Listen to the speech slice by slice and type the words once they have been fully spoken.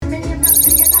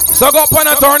So got Pan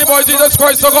Attorney Boy, Jesus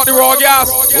Christ, so got the raw gas.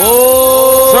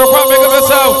 Oh. So from make up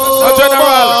yourself, a general.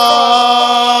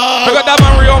 Look at that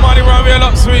man, Rio man, he run real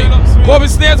up sweet. Bobby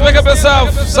Snails, make up yourself.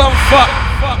 Some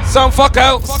fuck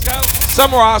out.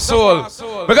 Some raw soul.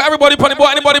 We got everybody putting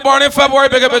boy, anybody born in February,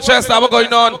 pick up your chest, now what's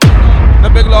going on? The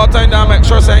big law time down, make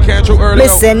sure saying can't through early.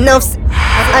 Listen up,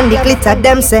 and the glitter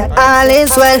them say all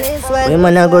is well.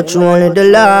 Women I go through only the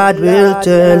Lord will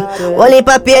tell. Only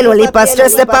pa pain, only pa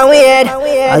stress, step and weird.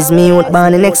 As me out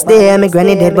born the next day, my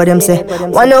granny dead, but them say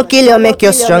one no kill you, make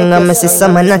you strong. And me see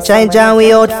some man a try jam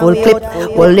we out full clip,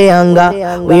 hold the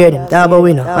anger. We hear them talk but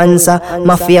we no answer.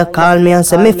 Mafia call me and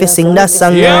say me fi sing that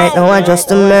song right now. I just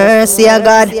a mercy of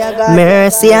God,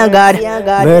 mercy of God,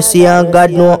 mercy of God.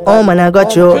 No, oh man I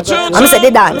got you. I'm say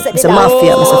the dance, it's a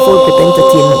mafia, it's a Fullklipp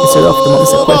entertainment, it's a rough them,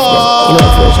 it's a quick them. You know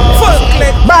the version.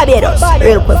 Fullklipp, Barbados,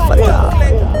 real quick for talk.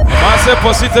 Massive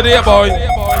pussy today, boy.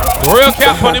 Real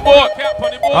cap on the boat.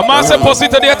 A massive pussy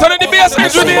today. Turn on the bass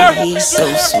engineer. He's so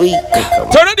sweet.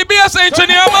 Turn on the bass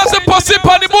engineer. Massive pussy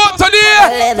on the boat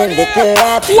today.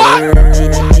 What?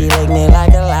 She lick me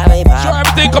like a lollipop. Sure,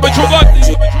 everything coming through good.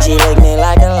 She lick me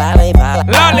like a lollipop.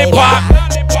 Lollipop.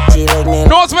 She lick me.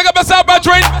 No one's making myself by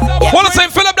train. Wanna say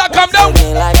Philip that come down?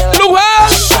 Blue hair.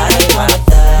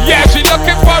 Yeah, she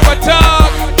looking for a dog.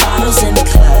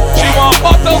 She want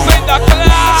bottles in the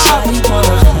club.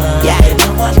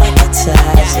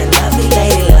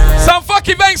 Some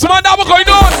fucking banks, man, that was going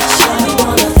on.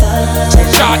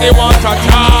 Shawty want to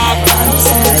talk.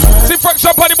 See Frank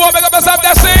Shop on the board, make up yourself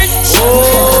that sing.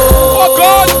 Oh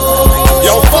God.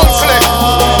 Yo, Fullklipp.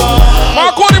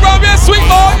 Marco the round here, sweet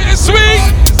boy, it's sweet.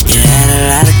 You had a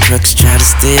lot of crooks try to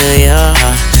steal your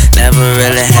heart. Never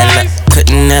really had luck,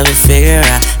 couldn't never figure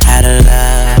out how to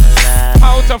love.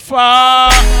 How to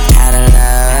fuck. How to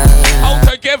love. How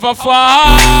to give a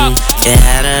fuck. You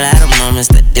had a lot of moments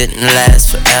that didn't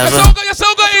last forever. You're so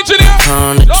good, engineer.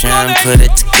 On the try and put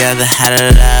it together, how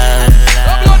to love.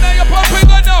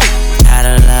 How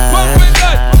to love.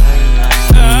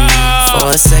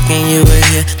 For a second you were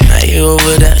here, now you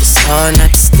over there. It's hard not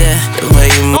to stare. The way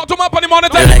you move,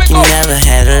 like you never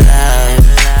had a love.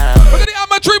 Look at the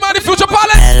amateur man, the future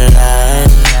pilot. Had a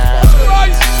love.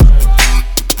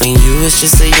 When you was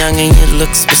just a young and your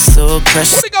looks were so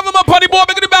precious. The government party boy,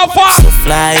 making the bell far. So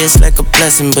fly is like a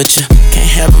blessing, but you can't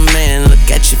have a man look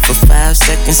at you for 5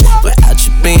 seconds without you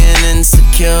being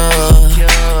insecure.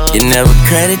 You never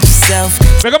credit yourself.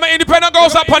 We got my independent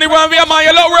girls up on the runway, man.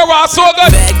 You look real raw, so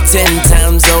good. Back 10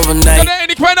 times overnight. Got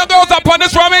the independent girls up on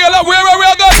this runway, you look real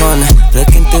good. Corner,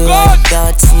 looking through all the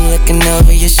thoughts and looking over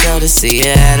your shoulder. See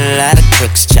you had a lot of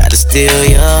crooks try to steal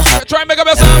your heart. Try and make up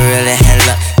yourself. Never really had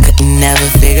luck, couldn't never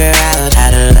figure out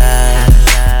how to love.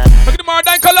 Look at the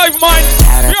Mardanka life, man.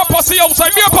 Be a pussy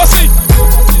outside, be a pussy.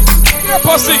 Be a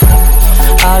pussy.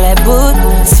 All that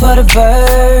boots for the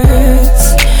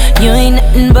birds. You ain't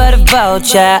nothing but a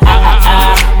vulture.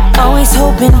 Always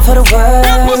hoping for the worst.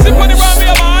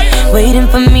 Waiting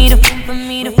for me to.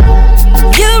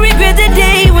 You'll regret the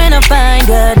day when I find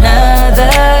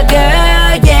another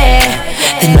girl, yeah.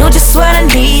 They know just what I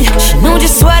need, she know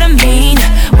just what I mean.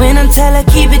 When I tell her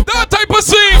keep it that type of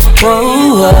scene.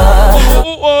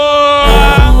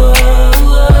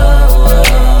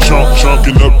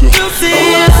 Chunking up the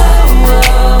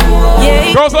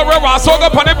girls are real raw, so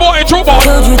up on the boy in true ball.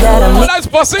 Nice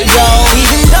pussy. Even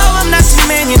though I'm not your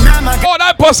man, you're not my girl. Oh,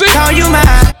 that pussy. Call you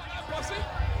mine.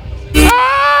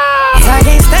 I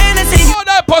can't stand to see. Oh,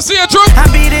 that pussy in true. I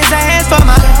beat his ass for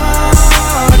my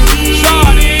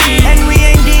shorty. And we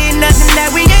ain't did nothing that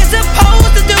we ain't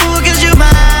supposed to do, cause you mine.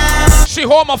 She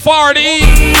home authority.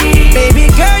 Baby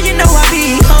girl, you know I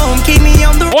be home. Keep me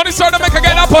on the. Only started to make her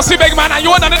get that pussy big man, and you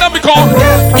want another because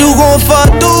you gon' fuck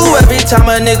through every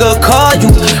time a nigga call you.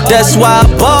 That's why I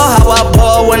ball how I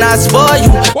ball when I spoil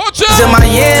you. Watch out. In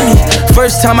Miami,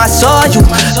 first time I saw you,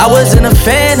 I was in a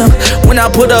phantom when I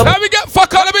put up. Let me get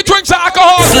fuck out, let me drink some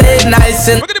alcohol. Slid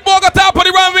nice and look at the ball got top of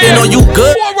the runway. You know you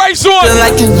good. What race on? Feel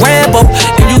like you Rambo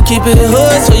and you keep it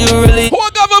hood, so you really.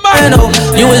 What government?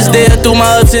 You was there through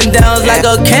my ups and downs like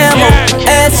a camel.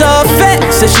 Ass all fat,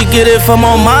 said she get it from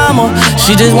her mama.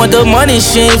 She just want the money,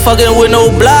 she ain't fucking with no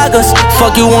bloggers.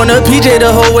 Fuck you on a PJ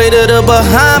the whole way to the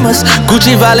Bahamas.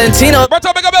 Gucci Valentino, be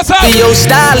your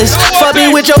stylist. Fuck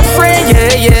me with your friend,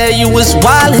 yeah, you was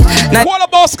wildin'. Now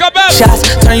shots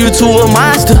turn you to a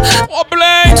monster.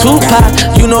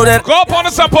 Tupac, you know that. Go up on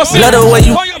the pussy. Love the way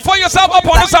you for yourself up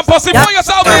on the pussy. For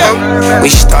yourself here. We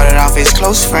started off as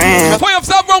close friends. For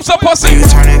yourself room some pussy. You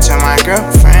turned into my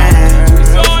girlfriend.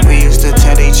 We used to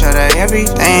tell each other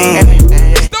everything.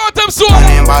 Start them soon.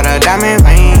 Running about the diamond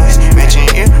rings, matching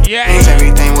earrings.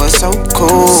 Everything was so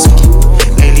cool.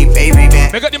 Lately,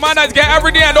 They got the man that get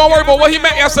every day and don't worry about what he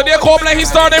met yesterday. Call me like he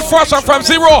started fresh and from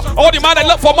zero. All the man that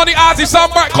look for money as he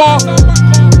some back call.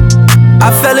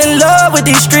 I fell in love with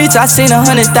these streets, I seen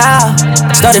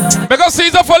 100,000. Started because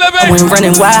Caesar for living. I went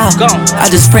running wild.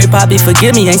 I just pray Bobby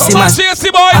forgive me, ain't see my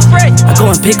CSC boy. I go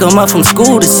and pick him up from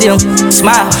school to see him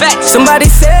smile.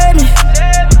 Somebody save me,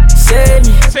 save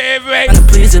me. Save me. And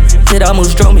please, it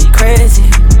almost drove me crazy.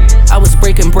 I was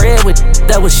breaking bread with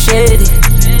that was shady.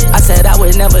 I said I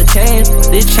would never change,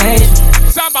 it changed.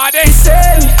 Somebody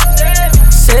save me,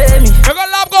 save me. We got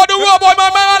love go the road boy,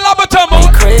 my man, love a tumble.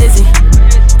 Crazy.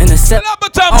 In the set, I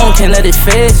can't let it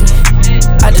phase me.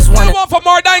 I just want for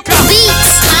more than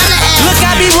beats. Look,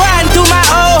 I be riding through my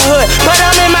old hood, but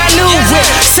I'm in my new whip.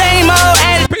 Same old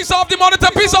and piece off the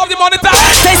monitor, piece off the monitor.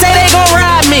 They say they gon'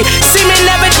 ride me, see me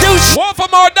never do shit. One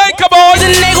for more than boys.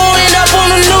 And they gon' end up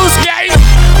on the news. Yeah.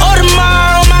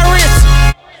 Audemars on my wrist.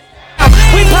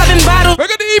 We poppin' bottles. Look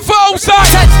at the E for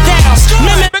outside. Touchdown.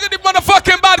 Look at the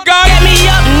motherfucking bad guy. Get me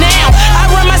up now. I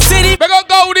run my city. Look at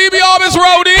Goldie, be always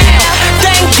roadie.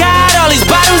 Thank God, all these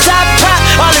bottles I pop,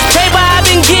 all this paper I've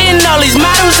been getting, all these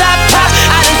models I pop.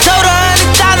 I done told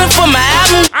 100,000 for my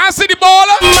album. I see the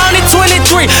baller. I'm only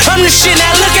 23, I'm the shit,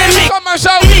 now look at me. Come on,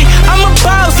 show me. I'm a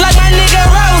boss like my nigga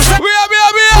Rose. We are.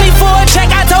 Me for a check,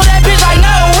 I told that bitch like no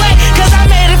way, cause I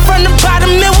made it from the bottom,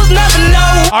 it was never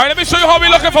no. Alright, let me show you how we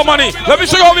looking for money. Let me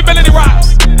show you how we building the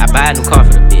raps. I buy a new car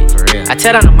for the bitch, for real. I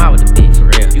tell her I'm out with the bitch, for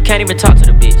real. You can't even talk to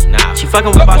the bitch, nah. She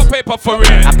fucking with look boss. For paper for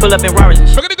real. I pull up in Rarers and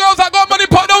shit. Look at the girls that got money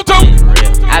put down too.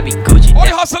 I be Gucci. All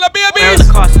the hustler babies.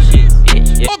 The cost of shit,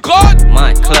 bitch. Yeah. Oh God.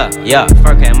 Month club, yeah.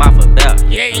 Fur came off a belt.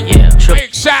 Yeah. Big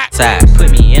shot. Side,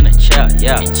 put me in a chair,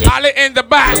 yeah. All it in the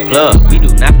back. Plug, we do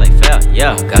not play fair,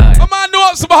 yeah. God. Come on, know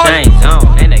what's behind. Chains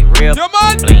on, and they real. Your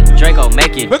man. Blink. Draco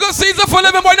make it. Look at Caesar for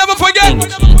living, boy, never forget.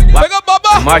 Look at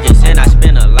Bubba. Marcus and I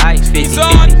spend a life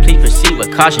 50-50. Please proceed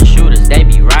with caution shooters. They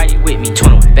be right with me.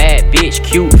 21 bad bitch,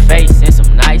 cute face and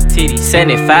some nice titties.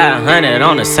 7,500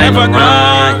 on the Saint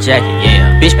Laurent jacket,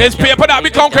 yeah. Bitch, it's paper that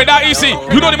be concrete that easy.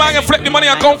 You know the man can flip the money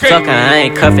on concrete. Sucker, I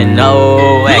ain't cuffing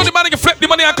no. You know the man can flip the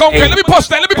money on concrete. Let me push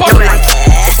that. In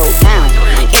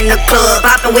the club,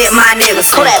 poppin' with my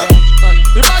niggas. Who that?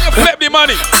 The man can flip the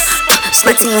money.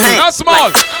 Not small.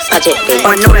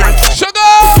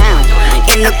 Sugar.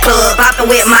 In the club, poppin'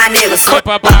 with my niggas.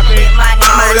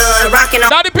 Rockin' on.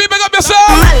 Now the people got yourself.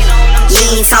 You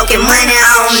ain't talking money,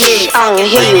 I don't hear you.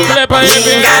 You ain't gotta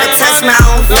touch me, I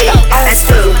don't feel. That's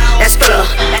true, that's true.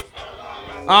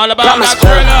 All about that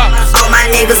thriller. All my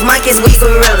niggas monkeys,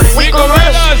 we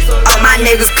gorillas. All my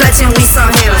niggas clutching, we some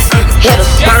hitters.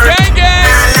 Gang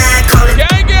gang.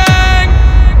 Gang gang.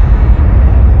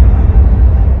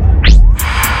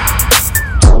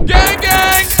 Gang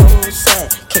gang.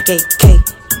 KKK.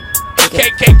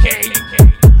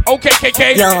 Okay,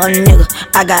 KK. Young nigga,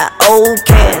 I got old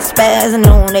cash, spazzing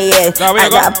on they ass. Now we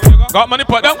got money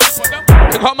put down.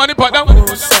 Got money put down.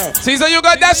 Caesar, you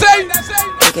got that say?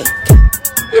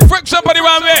 You freak somebody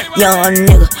around me. Young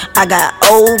nigga, I got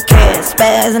old cash,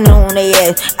 spazzing on they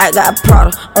ass. I got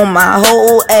Prada on my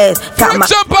whole ass. Got my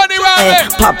somebody around me.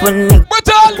 Pop a nigga,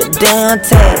 down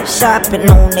tag, shopping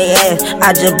on they ass.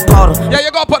 I just bought her. Yeah, you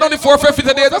got put on the 450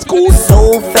 today. That's cool.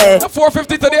 So fast. The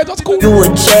 450 today. That's cool. You a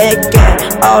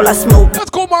jackass, all I smoke. That's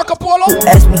cool, Marco Polo. You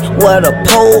ask me where the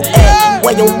pole at,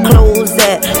 where your clothes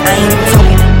at. I ain't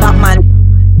talking about my,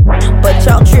 but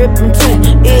y'all tripping too.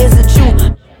 Is it you?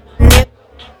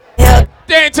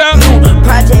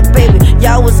 Project baby,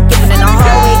 y'all was skipping in the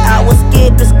hallway, I was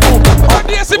skipping school. On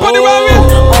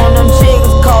them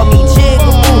chiggers, call me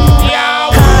Jigaboo.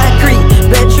 Concrete,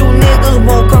 bet you niggas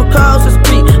won't come across the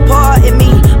street. Pardon me,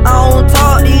 I don't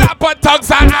talk these. But thugs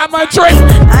I'm a trick.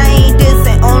 I ain't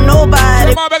dissing on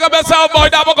nobody. Come on, make a best out, boy.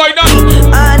 That going on.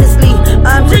 Honestly,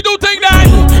 we do think that.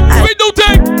 We do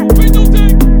think.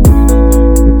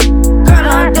 Girl,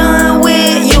 I'm done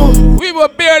with you. We will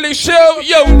barely show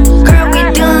you. Girl, we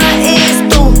done is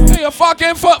through. Hey, you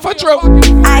fucking fuck for true.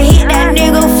 I hit that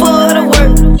nigga for the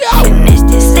work. Yo. And it's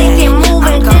this second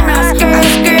moving, then I skirt.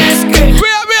 We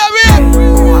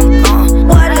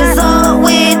What is up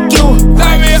with you?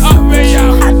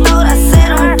 I thought I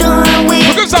said I'm done with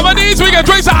you. Because some of these we can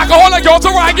drink some alcohol like y'all to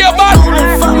right get back.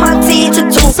 Fuck my teacher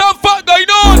too. Some fuck going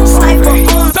on.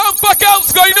 Some fuck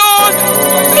else going on.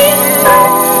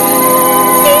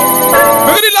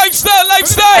 Look at the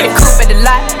lifestyle. Coupe at the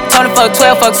lot, told him fuck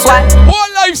 12, fuck SWAT.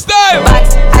 What lifestyle?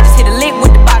 Box. I just hit a lick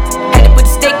with the box. Had to put the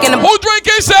stick in the who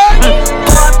drinking, sir?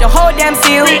 Pour up the whole damn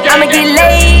seal. I'ma get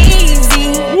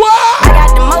lazy. What? I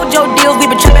got the mojo deals, we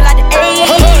been trapping like the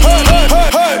 80s.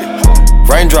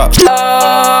 Raindrop.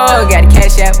 Oh, got a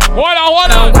cash app.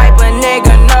 Hold on. Wipe a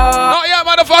nigga, no. Not yet,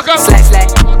 motherfucker. Slack.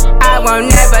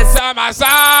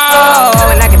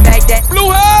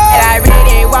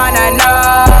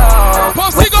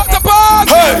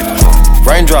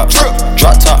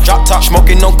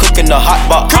 the hot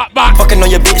box. Fucking on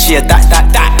your bitch, yeah, that.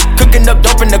 Cooking up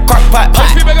dope in the crock pot.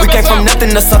 We came from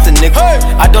nothing to something, nigga.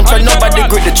 I don't trust nobody,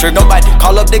 grip the trigger. Nobody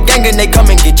call up the gang and they come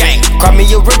and get you. Cry me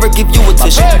a river, give you a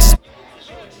tissue.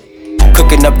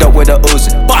 Cooking up dope with a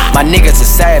Uzi. My niggas are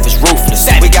savage, ruthless.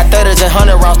 We got 30s and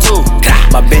 100 rounds too.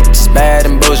 My bitch is bad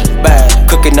and bougie.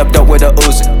 Cooking up dope with a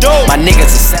Uzi. My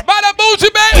niggas are savage. Bad and bougie,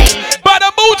 babe. Bad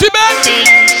and bougie, babe.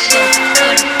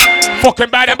 Fucking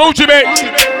bad and bougie, babe.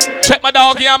 Check my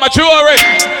doggy on my jewelry.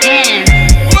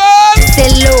 Say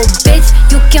little bitch,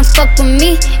 you can fuck with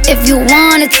me if you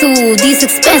wanted to. These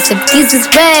expensive, these is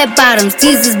red bottoms,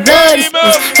 these is bloody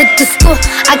spoons. Hit the school,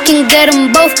 I can get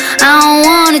them both. I don't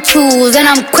wanna choose, and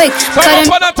I'm quick. So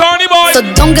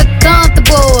don't get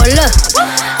comfortable. Look,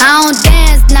 I don't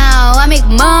dance now, I make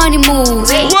money move.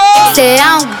 Say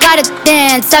I don't gotta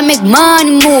dance, I make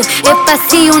money move. If I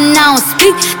see you now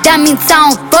speak, that means I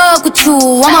don't fuck with you.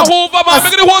 I'm a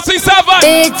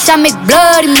bitch, I make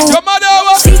bloody move.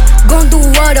 See, gon' do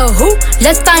what or who?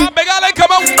 Let's find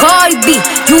Cardi B.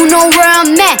 You know where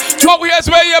I'm at. You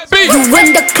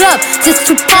in the club just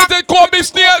to party.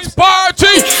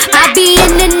 I be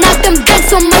in and out them beds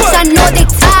so much I know they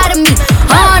tired of me.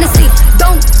 Honestly,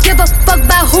 don't give a fuck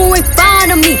about who in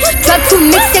front of me. Drop 2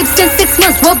 mixtapes in 6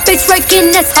 months. What bitch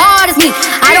working as hard as me?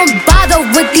 I don't bother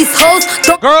with these hoes.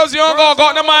 Girls, you don't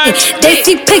got the mind. They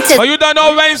see pictures. But you done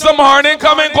no rain some morning,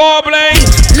 come and go blame.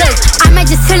 Look, I might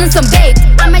just chill in some babe.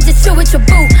 I might just chill with your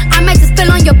boo. I might just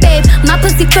spill on your babe. My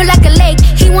pussy feel like a lake.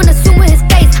 He wanna swim with his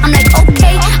face. I'm like,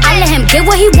 okay. I let him get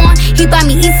what he want. He buy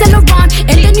me East Saint Laurent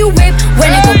and the new whip. When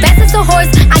it go fast as a horse,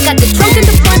 I got the trunk in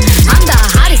the front. I'm the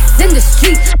hottest in the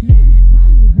street.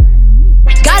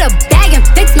 Got a bag and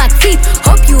fix my teeth.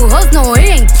 Hope you hoes know it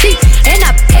ain't cheap. And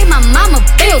I pay my mama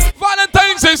bills.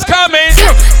 Valentine's is coming.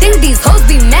 Think these hoes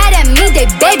be mad at me. They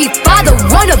baby father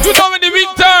wanna. You know when the week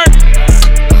turn.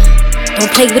 Don't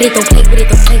play with it, don't play with it,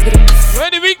 don't play with it. When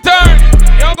the week turn,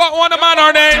 you don't got one man or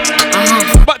name.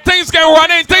 But things get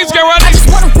running, things get running. I just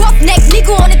want a rough neck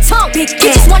nigga on the tongue. You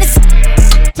just wanna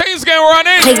things get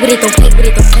running. Play with it, don't play with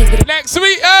it, don't play with it. Next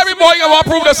week, every boy gonna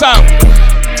approve the sound.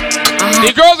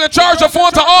 The girls in charge the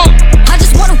phone to all. I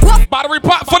just want a rough battery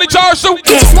pop for the charge too.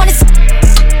 You just wanna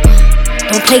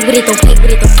don't play with it, don't play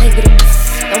with it, don't play with it.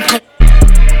 Don't play.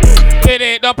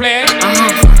 Don't play.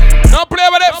 Don't play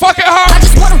with it, fuck it hard. I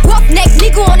just want a rough neck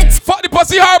nigga on it. Fuck the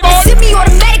pussy hard, boy. Send me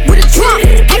automatic with a drum.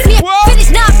 Ask me if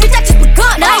finish now, bitch, I just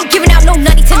begun. I ain't giving out no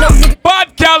nutty to no nigga.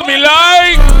 Bad gal me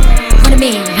like 100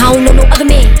 man, I don't know no other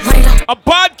man. Run it up. A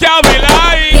bad gal me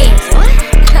like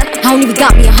I don't even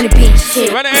got me 100 pins.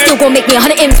 Still gon' make me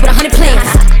 100 M's with 100 plans.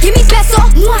 Give me peso,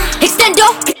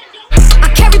 extendo.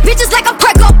 I carry bitches like I'm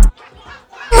Prego.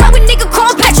 Run with nigga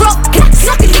called Petro.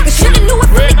 Suck a nigga, shoulda knew it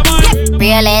from the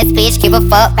real ass bitch, give a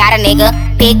fuck about a nigga.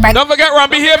 Big break. Don't forget run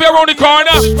behavior on the corner.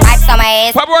 Stripes on my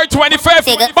ass. February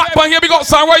 25th. Back on here, we got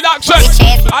Sunrise Action.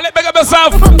 I'll let big up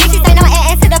yourself. Bitches ain't no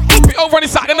ass to the pick. We over on the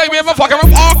Saturday night, we have a fucking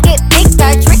ass get big,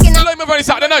 sir. Tricking up. Let me over on the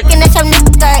Saturday night. Looking at your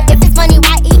nigga, if it's money,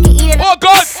 why eat it? Oh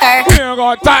God, we ain't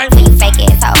got time. You fake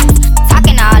ass hoe.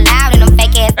 Talking all loud and them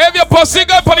fake ass. If your pussy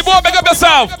good for the boy, make up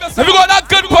yourself. If you got that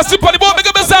good pussy for the boy, make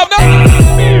up yourself now.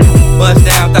 Bust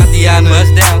down, Tatiana.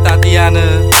 Bust down,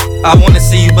 Tatiana. I wanna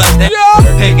see you bust that. Yeah.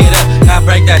 Pick it up, now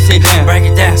break that shit down. Break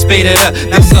it down, speed it up.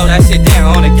 Now slow that shit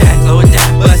down on the gas. Slow it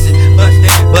down, bust it, bust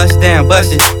down, bust down, bust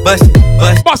it, bust it,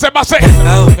 bust it. Bust it.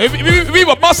 Oh. We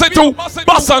were bust it too. Bust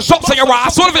and shots in your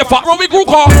ass. What if you fuck when we grew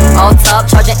car? On top,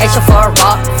 charging extra for a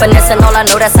rock. Finessing all I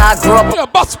know, that's how I grew up. Yeah,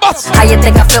 bust. How you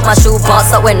think I filled my shoe box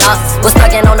up with knots? Was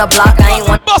thugging on the block, I ain't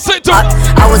want bust it too.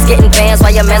 I was getting bands while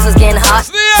your mans was getting hot.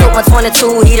 Took my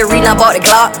 22, heater reading, I bought the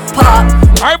Glock. Pop.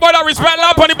 Everybody that respect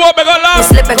love on the boy, make a laugh.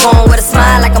 Slipping, going with a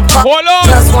smile like I'm pop.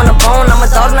 Just wanna bone, I'm a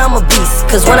dog, now I'm a beast.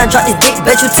 Cause when I drop this dick,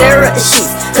 bet you tear up the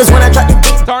sheets. Cause when I drop this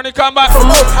dick, turn it, come back. For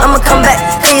more, I'ma come back.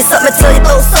 Clean something till you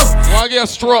throw soap. Wanna get a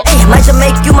stroke? Hey, might just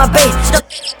make you my babe.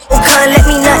 Can't let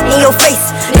me nut in your face.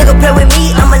 Nigga play with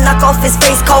me, I'ma knock off his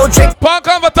face. Cold drink. Punk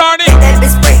on for Tony. That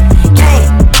bitch spray. Gang.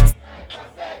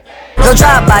 No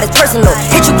drive by, it's personal.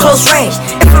 Hit you close range.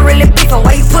 If it really beefin',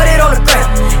 why you put it on the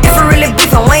ground? If it really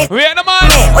beefin', why you in the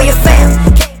man or your fam?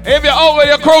 If you're out with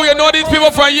your crew, you know these people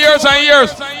for years and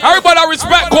years. Everybody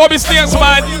respect Kobe Stance,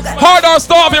 man. Hard or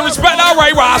stuff, you respect that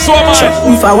right, so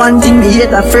man. If I want thing, me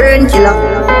hate a fern killer.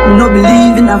 No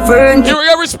believe in a fern killer.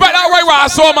 You respect that right,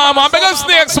 so man. Big up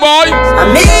Snakes, boy.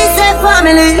 I miss a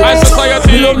family. I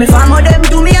society. Love me family, them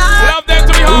to me hard. Love them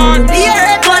to me hard. The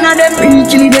earth, one of them real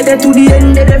kill it to the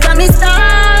end, they from me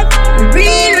start.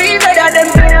 Real better than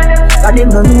cause them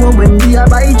don't know when we a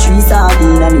buy 3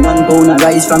 sardines and 1 pound of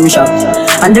rice from shop.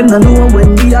 And them don't know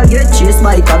when we a get chased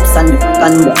by cops and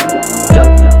the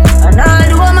And all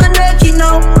the woman make it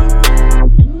now.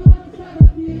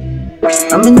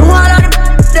 I mean, know all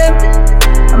of them.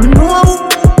 I mean, know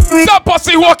the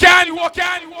pussy who can.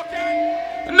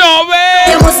 No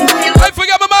way. I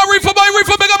forget my man Reefer boy,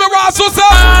 Reefer big up the Ross or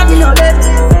son. Me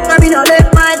no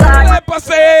left, my God.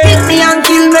 Pussy. Hit me and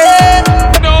kill me.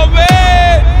 No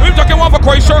way. We're talking one for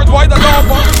quite short, why the dog?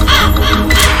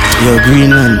 Yo,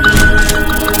 Greenland,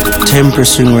 Temper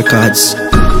Swing Records,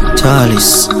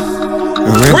 Charles,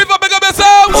 Reefer big up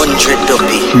yourself. 100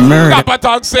 Duppy, Murder. Papa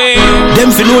talk say.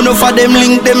 Them fi know enough of them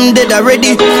link them dead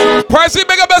already. Pricey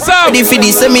big up yourself. Ready for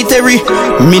the cemetery.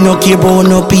 Me no care about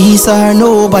no peace or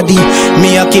nobody.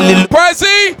 Me a kill it.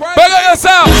 Pricey big up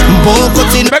yourself.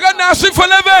 Big up Nashi for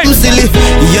living. Silly,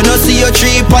 you know see your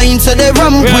 3 pints of the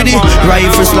ramp with it.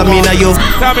 Rifle slamming at you.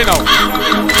 Tell me now.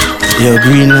 Yo,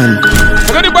 Greenland.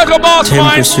 We're gonna break a boss,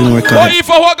 Temper Swing Records. What you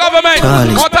for what government?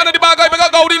 One time in the bag, we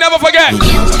got Goldie, never forget.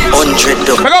 100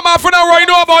 Duppy. We got my friend Roy,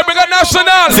 know about. We got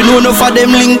National. Fi know enough of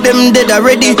them link them dead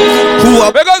already. Who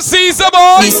up? We got Caesar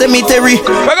boy. The cemetery.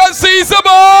 We got Caesar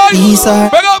boy. Caesar.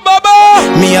 We got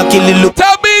Baba. Me a kill it look.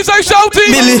 Tell me I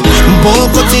shouting. Billy. Ball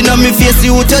cutting on me face,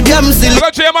 you your damn silly. We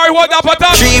got JMI, what that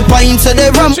pattern? 3 pints of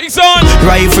the ramp. She's on.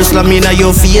 Rifle slamming at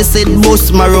your face, it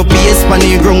bust marrow pace.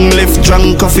 Panny ground left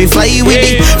drunk coffee fly with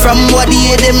it. From what the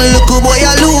hear them look boy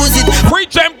I lose it.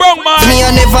 Preach and brown man. Me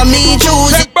I never me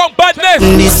choose it. Brown badness.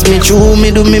 This me true,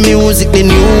 me do me music, the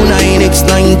new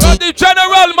 9X90. The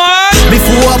general man.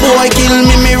 Before a boy kill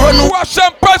me, me run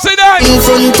Russian president. in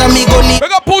front of me gunny. We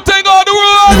got Putin on the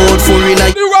road. Vote for it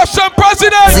like the Russian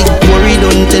president. Zick worry,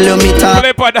 don't tell you me talk.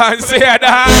 Flip a dance here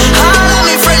that. All of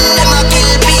me friend them a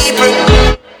kill people.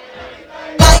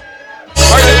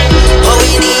 How we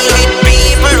deal with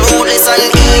people ruthless and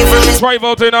evil. Drive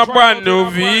out in a brand new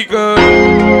vehicle.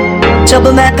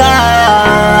 Troublemaker.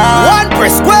 One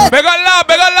press square. We got lab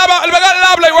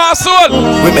like Rasul.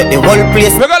 We make the whole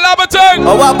place. We got lab a turn.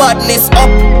 Our badness up.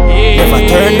 Never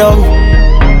turn down.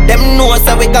 Them know us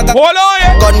we got hold on,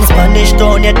 yeah. Gun Spanish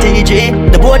town, yeah,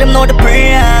 TG. The boy them know the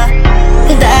prayer.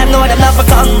 Them know them not for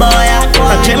combo, yeah.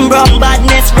 A Jim Brown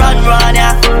badness run,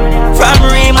 yeah. From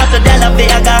Rima to De La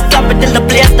Vega, top it till the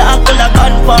place down full of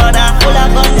gunpowder.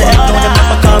 Them know them not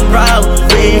for come round,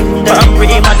 yeah. From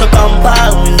Rima to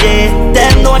compound, yeah.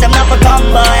 Them know them not for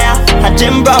combo, yeah. A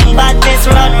Jim Brown badness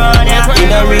run, yeah.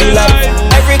 in a real life.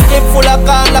 Every clip full of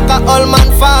car like a old man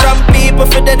farm. From people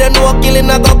for dead and no killing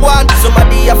a go one.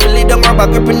 Somebody a feel it down rubber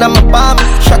gripping on my palm.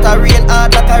 Shot a rain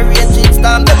hard like a raging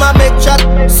storm. Them a make shot,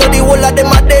 so the whole of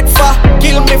them a dead for.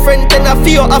 Kill me friend then a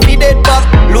fear of the dead back.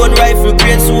 Lone rifle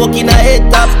grain soak in a head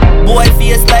top. Boy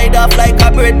face slide off like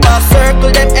a bread bar.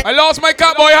 Circle them. I lost my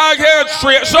cat boy hard here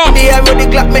straight shot. They are the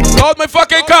clock make lost my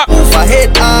fucking cat. Move a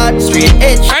head hard straight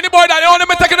edge. Any boy that only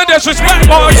me taking the disrespect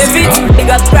boy. Big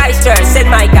up Christchurch, St.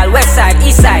 Michael, West Side,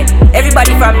 East Side.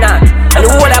 Everybody from North and the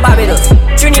whole of Barbados,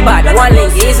 Trinidad, one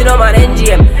link, easy no man,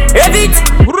 NGM. Revit,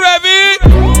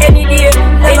 any day,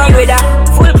 any weather.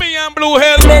 Full me and Blue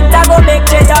Hill. Mental go make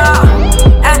cheddar.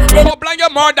 Go blind your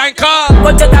more than car.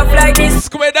 But you have like this.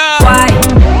 Squidder. Why?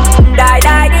 Die.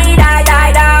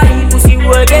 Pussy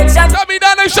will get shot. Come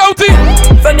down and shouting.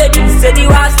 From the deep city,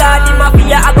 war start the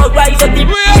mafia. I go rise up the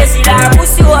yes, see that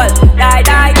pussy wall. Die.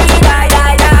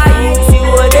 Pussy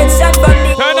will get shot from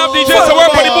the. Turn up DJ so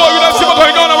work for the boy. We don't see what's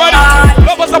going on already.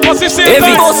 Love us a pussy same time.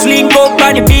 Every boss link up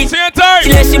on the beat. Same time.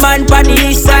 She man on the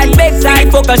east side. Back side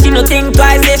focus. She no think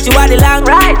twice. Yes, she want the long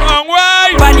ride. Long way.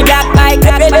 On the black bike.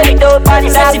 Ready to party.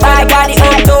 Sassy for the body.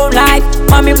 Uptown life.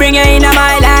 Mommy bring her in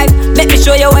my life. Let me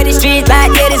show you what the street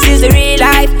like. Yeah, this is the real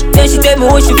life. Then she tell me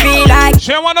what she feel like.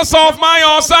 She wanna solve my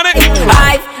arse on it. Big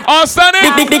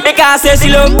car says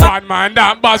she love bad man,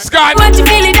 that bad sky. When she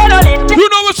feeling dead on it. You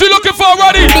know what she looking for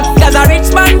already. Because a rich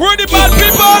man. We're the bad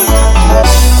people.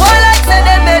 Well, I said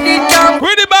them made it jump.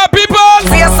 We're the bad people.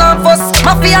 Fear some fuss.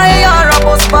 Mafia AR a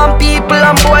bus from people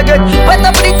and boy get wet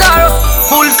up with the taros.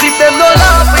 Fullklipp them no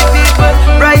laugh with people.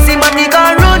 Pricey money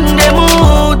can run them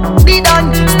mood. Be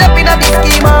done. Step in a big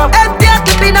schema. Empty a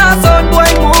clip in a son boy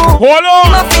move. Hold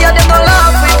on. Mafia them no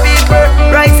laugh with people.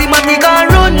 Pricey money can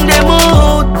run them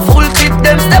mood. Fullklipp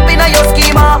them step in a your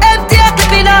schema. Empty a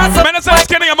clip in a son. Man, it's like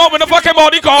skinning him out with the fucking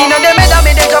body call. Inna them head a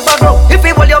me they drop a ground. If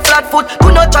you hold your flat foot,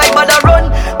 do not try bother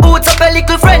run. Boots up a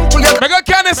little friend to your. Make a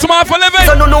cannon smart for living.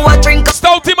 So no what drink.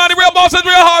 Stouty man, the real boss is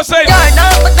real hard say. Yeah,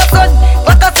 now but the sun,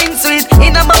 what a thing sweet.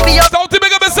 Inna mafia. Stouty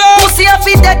make up himself. Pussy a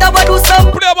fit that I do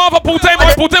some. Put him on for Putin,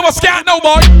 boy. Putin was scared no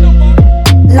boy.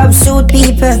 Love suit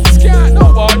people. Scared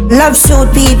no boy. Love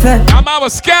suit people. That man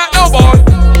was scared no boy.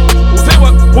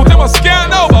 Putin was scared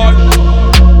no boy.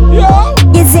 Yo.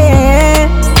 You say.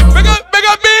 Make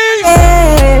up me.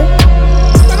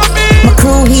 My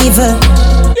crew evil.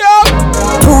 Yeah.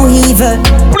 Too evil.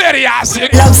 Play the ass.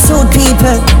 Love suit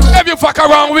people. If you fuck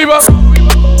around, Weaver.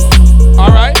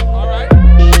 Alright.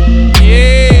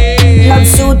 Yeah. Love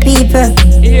suit people.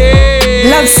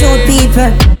 Yeah. Love suit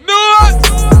people. No.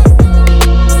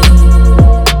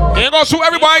 You ain't gonna shoot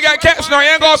everybody get catch now. You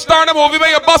ain't gonna start the movie.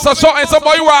 Make a bust or something.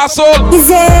 Somebody you asshole. Is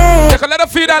it? You can let her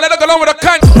feed that. Let her go on with the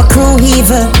cunt. My crew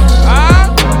evil.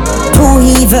 Too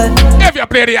evil. If you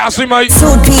play the ass, we might.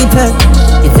 Suit people.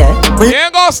 Is it? You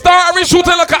ain't gonna start every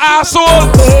shooting like an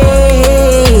asshole.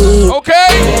 Hey. Okay?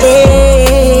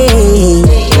 Hey.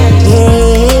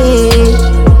 Hey.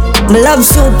 My love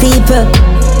suit people.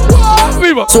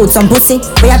 Shoot some pussy.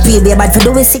 We are paid there bad for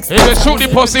doing 6. He can shoot the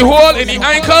pussy hole in the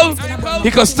ankle. He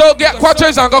can still get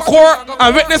quatrains and go court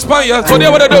and witness pan you. So they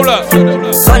would do that.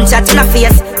 Gunshot in the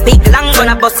face. Big long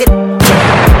gonna bust it.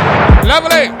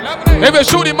 Lovely. If you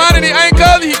shoot the man in the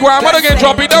ankle, he grandmother can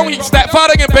drop it down. He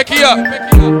stepfather can pick it up.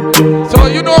 So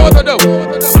you know what to do.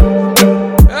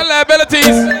 No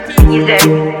liabilities.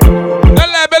 No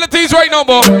liabilities right now,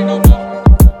 boy.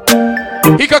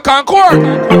 He can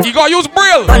concord. He gonna use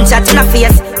Brill. Gunshot in the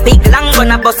face. Big long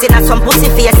gonna bust it. Some pussy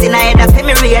face in a head of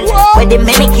me range. Where the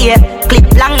many care. Clip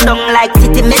long down like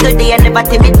titty middle day. And never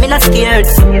timid, me not scared.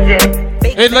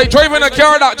 It's like driving a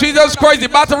car that Jesus Christ, the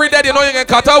battery dead, you know you can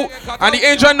cut out. And the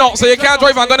engine not, so you can't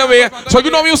drive and go away. So you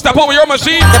know you step over your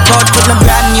machine. The boat with a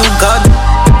brand new gun.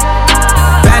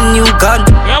 Brand new gun.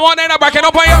 You want to end up backing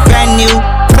up on you? Brand new.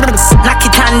 Knock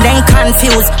it and then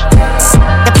confused.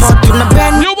 The boat with a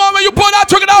brand new. You want when you pull that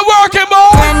trigger not working,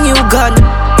 boy? Brand new gun.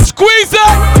 Squeeze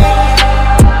it.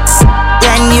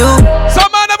 Brand new. Some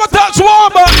man never touch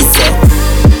one, but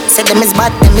say them is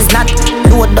bad, them is not.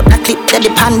 Load up the clip, the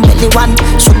pan belly one.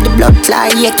 Shoot the blood fly,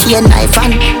 key and knife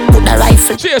and put the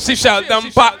rifle. Cheers, she shot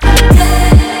them back.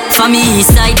 For me,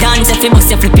 east side dance, if you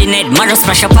must have flipping head, Maro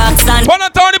smash up accent. One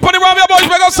and Tony, put it around your boys,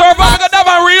 we gon' serve, we got that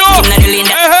man real.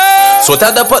 So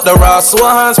tell the put the raw so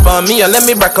hands for me and let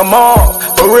me break them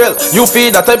off. For real, you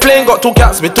feel that I playing got 2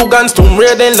 cats with 2 guns, Tomb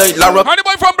Raiding like Lara. Honey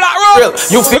boy from Black Rock.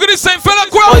 You look at this same fella,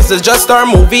 Quill. Voices just star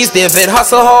movies, David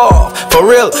Hasselhoff. For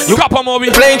real, you cop a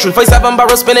movie. Playing 357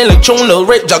 barrel spinning like Chun Lil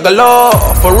Rick Juggalo.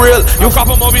 For real, you cop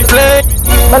a movie. Play.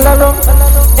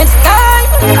 It's time,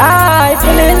 I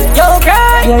feeling your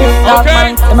cry.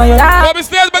 Okay. Bobby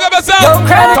Snares, big up yourself.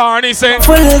 Tarny say.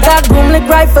 Full got boom like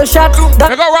rifle shot.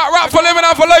 Big up rock for living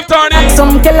and for life, Tarny.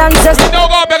 Some kill and just. We know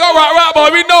go big up rock,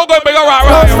 boy. We know go big up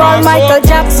rock. Michael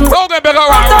Jackson. Don't go big up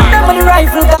rock. The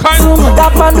rifle consume.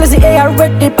 That man bless the air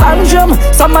with the panjum.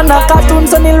 Some man have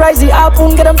cartoons and he'll rise the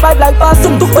harpoon. Get them fight like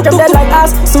possum. Put them dead like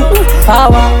ass.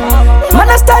 Power. Man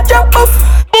I start jump off.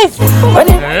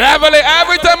 Level it.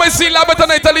 Every time I see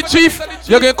Labaton, I tell the chief,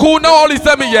 you get cool now. All these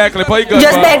time, yeah, clip.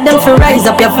 Just beg them to rise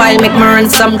up your file, make me run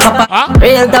some copper.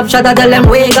 Real top shot, I tell them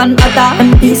we gun utter.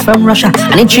 And peace from Russia.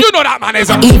 And it you know that man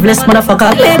is a evilest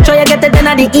motherfucker. Make sure you get it in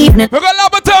the evening. We got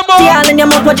Labaton, man. See all in your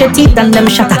mouth, watch your teeth and them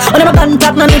shatter. On them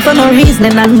contact, no need for no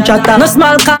reasoning and chatter. No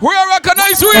small car. We are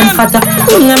recognize real. Them fatter.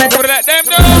 Let them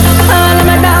know. All of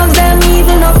my dogs, them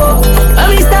evil no fuck.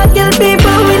 When we start kill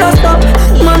people, we don't stop.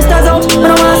 Monsters out, we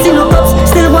don't want to see no cops.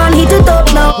 Still one hit to top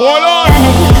now. Hold on.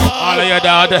 All of your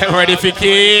dogs, them ready for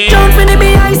kill. Jump in the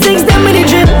BI6, them with the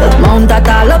drip. Mount that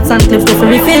all up and cliff to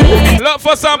refill. Look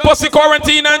for some pussy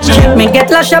quarantine and drip. Me get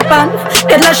lash up on,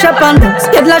 get lash up on,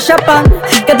 get lash up on,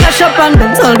 get lash up on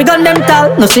them. All we gun them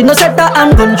tall, no see no setter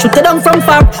and gun. Shoot it down from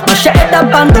far, mash your head up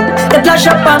on them. Get lash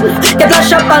up on, get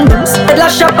lash up on them. Get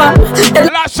lash up on,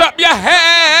 get lash up your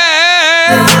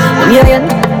head.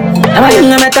 Yeah. I'm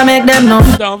gonna make them know.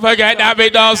 Don't forget that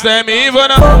big dogs them evil.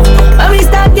 When we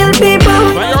start kill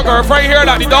people. When your girlfriend here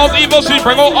that the dog's evil, she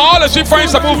bring out all the she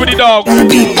friends to move with the dog.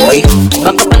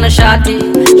 Fuck up on a shotty.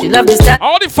 She love this that.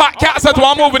 All the fat cats that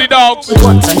want to move with the dogs.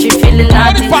 Once and she feeling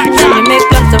naughty. We make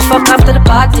plans to fuck after the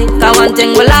party. That one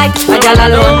thing we like, a girl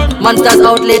alone. Monsters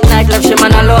out late night, left she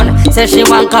man alone. Says she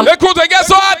want come. Hey, cool, they get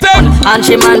so hot then. And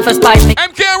she man for spite me.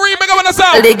 MK remake up on the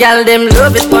sound. The girl them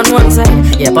love it on one side.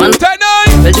 Yeah, on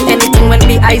 10-9. We'll do anything when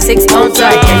we I6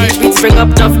 outside. Can you beats bring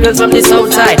up tough girls from the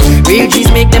south side. Real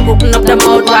G's make them open up them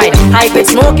out wide. High grade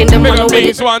smoking them on with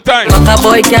it. One time. Fuck a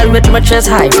boy girl with my chest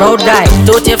high. Proud guy.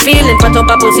 Don't you feeling but up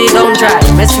a pussy don't try.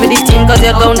 Mess with this team cause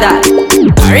you don't die.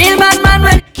 A real bad man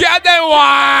when get them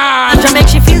one. To make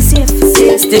she feel safe.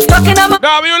 Still fucking on my.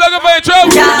 Now you looking for a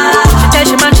trouble? Yeah. She tell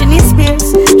she man she needs spears.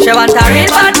 She want a real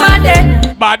bad man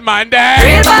then. Bad man there.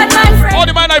 Real bad man friend. All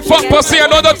the man I fuck pussy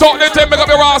and all the talk they tell me make up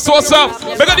your ass what's up.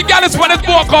 Because the gal is when it's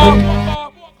walk on.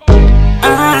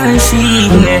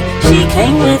 She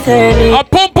came with her dick. I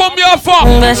pump your fuck.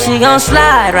 But she gon'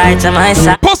 slide right to my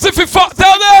side. Pussy if you fuck,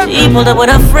 tell them. She pulled up with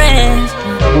her friends.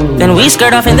 Then we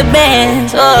skirt off in the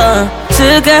Benz.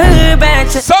 Took her back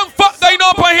to some fuck they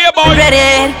know up on here, boy.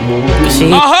 Ready?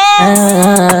 She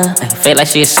feel like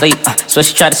she asleep. So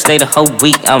she tried to stay the whole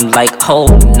week. I'm like, oh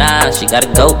nah, she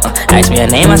gotta go. Ask me her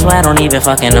name, I swear I don't even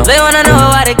fucking know. They wanna know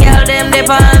why the girl them dip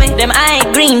on me. Them I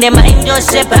ain't green, them I ain't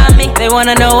just ship on me. They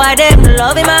wanna know why them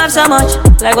love him off so much.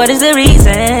 Like what is the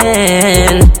reason?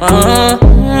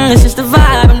 It's just the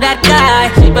vibe, I'm that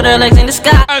guy. She put her legs in the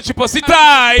sky and she pussy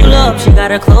tight. Look, she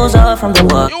got her clothes off from the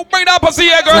walk. You bring that pussy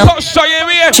here, girl. Don't show you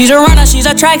here. She's a runner, she's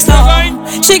a track star.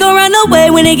 She gon' run away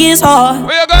when it gets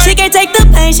hard. She can't take the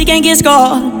pain, she can't get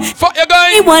scarred. Fuck you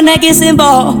guys. Anyone that gets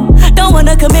involved. Don't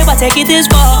wanna commit, but take it this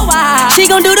far. She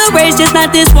gon' do the race, just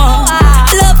not this one.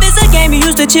 Love is a game you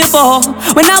used to cheer for.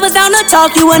 When I was down to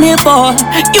talk, you weren't here for.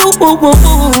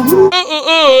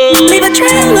 You leave a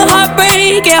trail of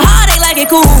heartbreak and heartache like it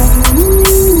cool.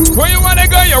 Where you running,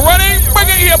 girl? You running?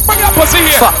 Bring it here, bring that pussy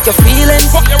here. Fuck your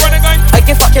feelings. Fuck you running, girl. I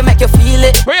can fuck you, make you feel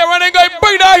it. Where you running, girl?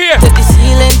 Bring that here. To the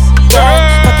ceiling.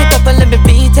 Fuck it up and let me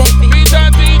beat it. Beat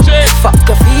that DJ. Fuck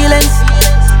your feelings.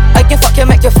 I can fuck you,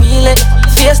 make you feel it.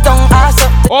 Face down, ass up.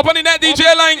 Opening that DJ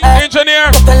line, engineer.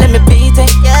 Up and let me beat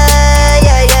it.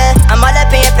 Yeah. I'm all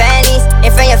up in your panties, in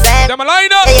front of your fam. Them a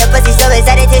line up. Yeah, your pussy so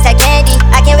excited, tastes like candy.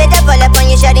 I can't wait to pull up on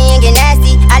you, shawty, and get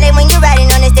nasty. I like when you riding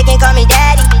on the stick and call me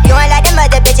daddy. You ain't like them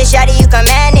other bitches, shawty, you can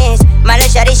manage. My little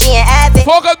shawty, she ain't average.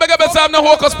 Focus, make up yourself, no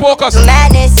hocus pocus.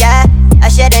 Madness, yeah. I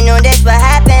should've known this would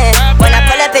happen. When I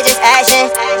pull up, it's just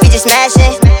action. We just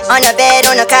smashing. On the bed,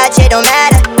 on the couch, it don't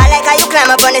matter. I like how you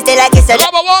climb up on the stage like it's a two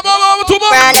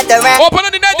more. Round after round. Open on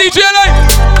the net, DJ line.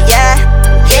 Yeah.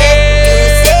 You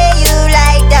say you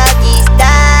like doggy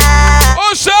style.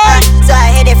 Oh, shit. So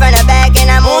I hit it from the back and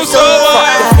I move so fuck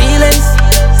your feelings.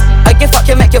 I can fuck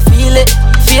you, make you feel it.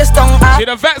 Face down, see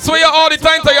the vets with you all the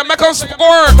time till you make them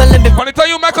squirt. When they tell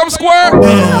you make them squirt,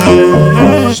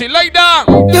 she lay down.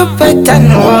 You better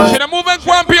know. She the moving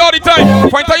grumpy all the time.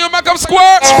 When tell you make them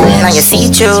squirt, now you see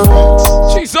you.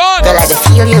 She's on. Girl, I can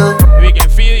feel you. We can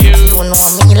feel you. You know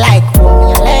me like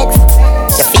your legs.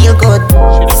 You feel good.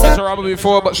 She done miserable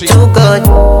before, but she too good.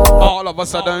 All of a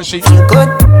sudden she feel good.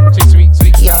 She's sweet.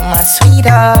 You're my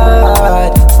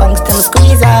sweetheart. Function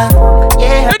squeezer.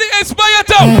 Yeah. Did it inspire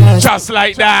them? Just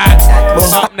like that.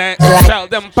 Up next, tell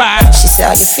them back. She said,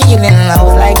 how you feeling? I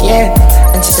was like, yeah.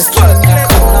 And she just giving me a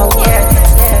call now,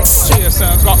 yeah. She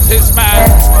herself got his man.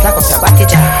 Black up your body,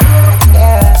 jack.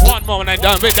 Yeah. One more and I'm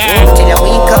done with that. Till your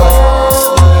week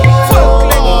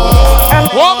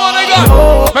one more nigga.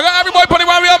 I got everybody putting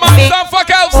one real man. Some fuck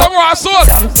out, some raw soul.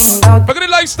 Look at the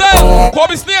lifestyle.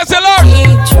 Kobe Snares, your lord.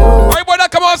 Everybody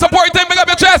that come on support them, make up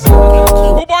your chest.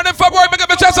 Who born in February, make up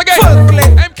your chest again.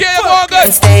 MK, all good.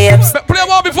 Play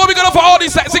one before we go for all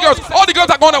these sexy girls. All the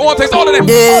girls that go on at one taste, all of them.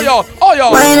 Oh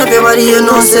y'all. Wind up your body, you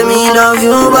know, say me love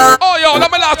you back. Oh y'all, let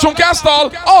me laugh from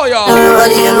Castle. Oh y'all.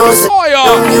 Everybody, you know, say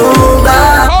love you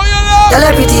back. Oh y'all. Y'all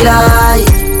a pretty lie.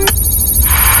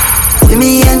 Be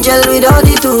me angel without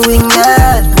the two wing,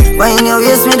 yeah. When you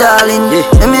waist me, darling,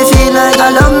 let me feel like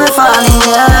I love me falling,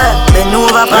 yeah. Bend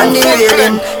over on the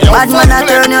railing. Bad man, I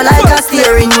turn you like a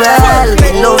steering wheel.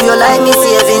 Me love you like me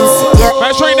savings, yeah.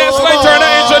 Make sure you dance like turn the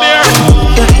engineer.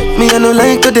 Yeah, me I no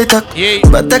like to talk,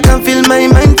 but I can feel my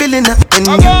mind feeling up.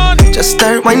 And just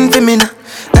start whining for me now.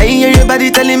 I hear your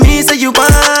body telling me, say you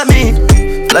want me.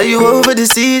 Fly you over the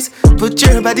seas, put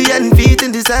your body and feet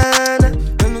in the sand.